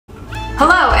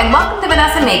Hello and welcome to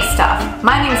Vanessa Makes Stuff.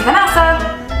 My name is Vanessa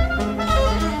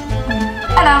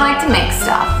and I like to make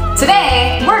stuff.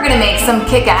 Today we're gonna make some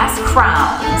kick-ass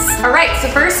crowns. Alright, so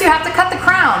first you have to cut the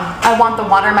crown. I want the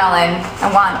watermelon.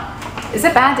 Is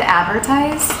it bad to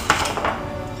advertise?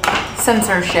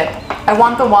 Censorship. I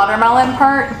want the watermelon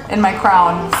part in my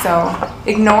crown, so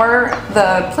ignore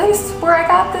the place where I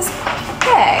got this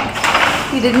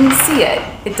bag. You didn't see it.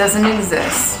 It doesn't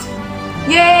exist.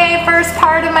 Yay, first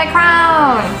part of my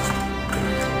crown!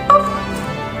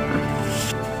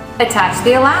 Attach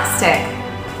the elastic.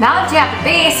 Now that you have the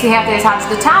base, you have to attach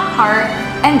the top part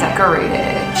and decorate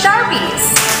it.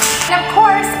 Sharpies! And of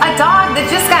course, a dog that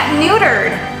just got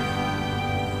neutered.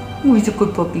 Oh, he's a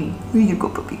good puppy. He's a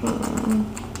good puppy.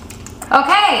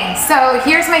 Okay, so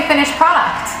here's my finished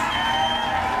product.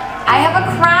 I have a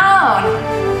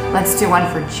crown. Let's do one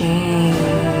for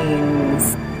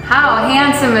James. How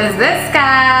handsome is this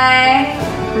guy?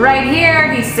 Right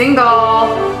here, he's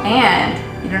single. And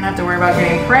you don't have to worry about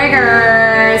getting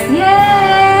preggers.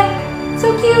 Yay!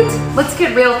 So cute. Let's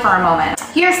get real for a moment.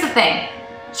 Here's the thing.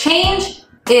 Change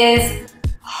is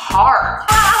hard.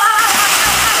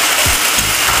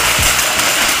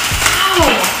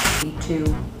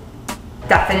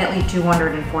 Definitely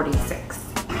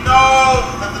 246. Know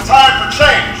that the time for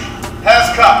change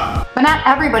has come. But not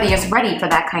everybody is ready for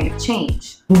that kind of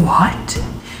change. What?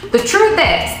 The truth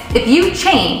is, if you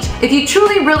change, if you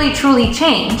truly, really, truly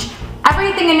change,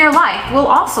 everything in your life will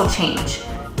also change.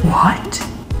 What?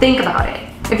 Think about it.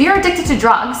 If you're addicted to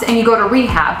drugs and you go to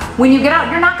rehab, when you get out,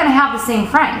 you're not gonna have the same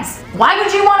friends. Why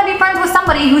would you wanna be friends with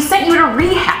somebody who sent you to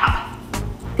rehab?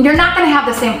 You're not gonna have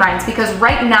the same friends because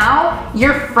right now,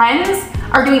 your friends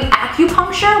are doing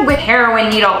acupuncture with heroin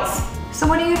needles. So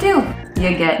what do?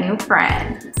 You get new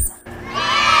friends.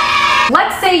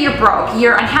 Let's say you're broke,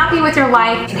 you're unhappy with your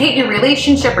life, you hate your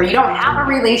relationship or you don't have a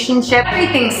relationship,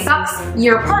 everything sucks,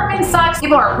 your apartment sucks,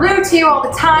 people are rude to you all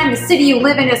the time, the city you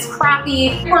live in is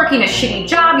crappy, you're working a shitty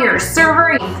job, you're a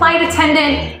server, you're a flight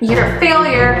attendant, you're a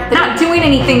failure, not doing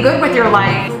anything good with your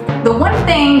life. The one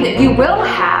thing that you will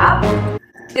have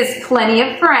is plenty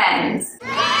of friends.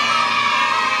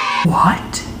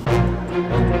 What?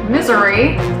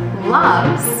 Misery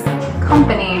loves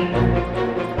company.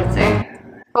 See?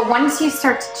 But once you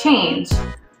start to change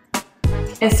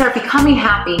and start becoming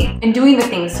happy and doing the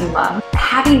things you love,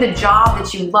 having the job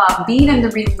that you love, being in the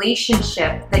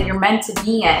relationship that you're meant to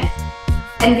be in,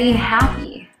 and being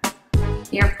happy,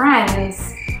 your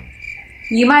friends,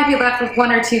 you might be left with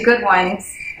one or two good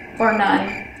ones or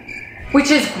none.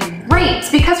 Which is great,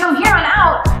 because from here on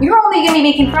out, you're only gonna be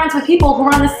making friends with people who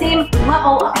are on the same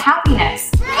level of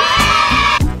happiness.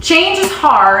 Change is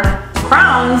hard,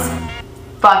 crowns,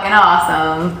 fucking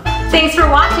awesome. Thanks for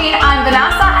watching, I'm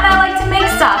Vanessa and I like to make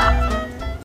stuff.